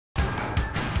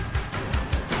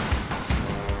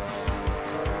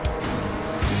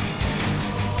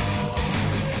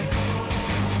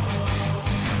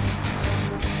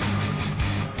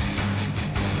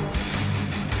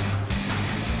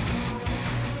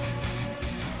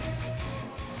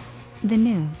The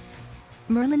new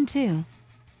Merlin II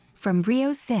from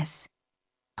Rheosys,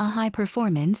 a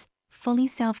high-performance, fully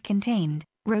self-contained,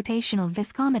 rotational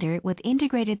viscometer with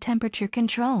integrated temperature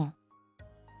control.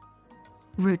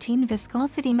 Routine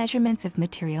viscosity measurements of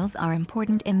materials are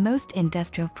important in most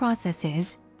industrial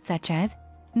processes, such as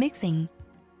mixing,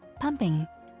 pumping,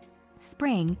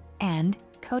 spraying, and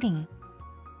coating.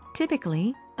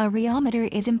 Typically, a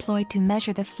rheometer is employed to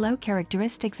measure the flow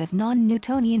characteristics of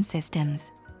non-Newtonian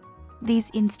systems.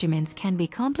 These instruments can be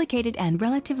complicated and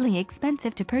relatively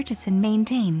expensive to purchase and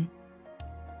maintain.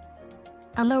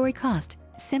 A lower-cost,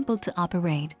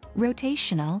 simple-to-operate,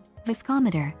 rotational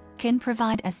viscometer can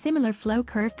provide a similar flow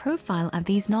curve profile of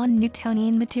these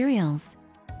non-Newtonian materials.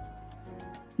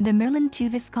 The Merlin II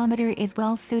Viscometer is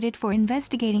well suited for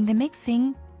investigating the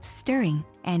mixing, stirring,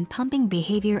 and pumping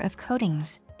behavior of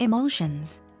coatings,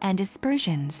 emulsions, and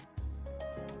dispersions.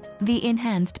 The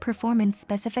enhanced performance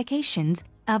specifications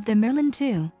of the Merlin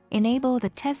II enable the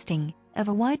testing of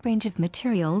a wide range of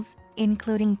materials,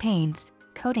 including paints,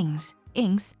 coatings,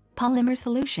 inks, polymer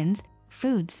solutions,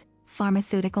 foods,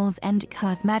 pharmaceuticals, and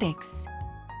cosmetics.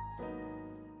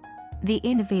 The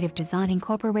innovative design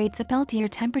incorporates a Peltier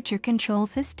temperature control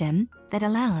system that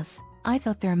allows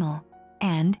isothermal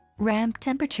and ramp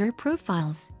temperature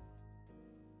profiles.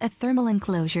 A thermal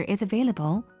enclosure is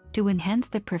available to enhance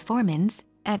the performance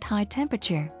at high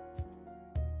temperature.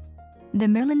 The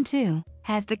Merlin II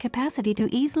has the capacity to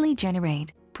easily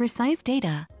generate precise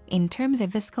data in terms of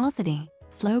viscosity,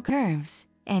 flow curves,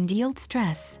 and yield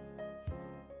stress.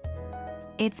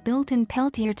 Its built-in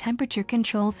Peltier temperature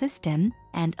control system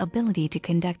and ability to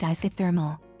conduct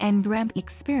isothermal and ramp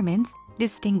experiments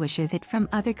distinguishes it from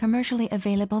other commercially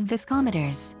available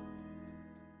viscometers.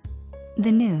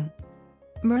 The new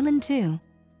Merlin II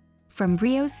from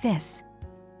Rheosys,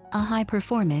 a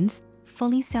high-performance,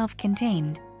 fully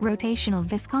self-contained, rotational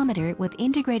viscometer with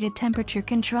integrated temperature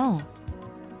control.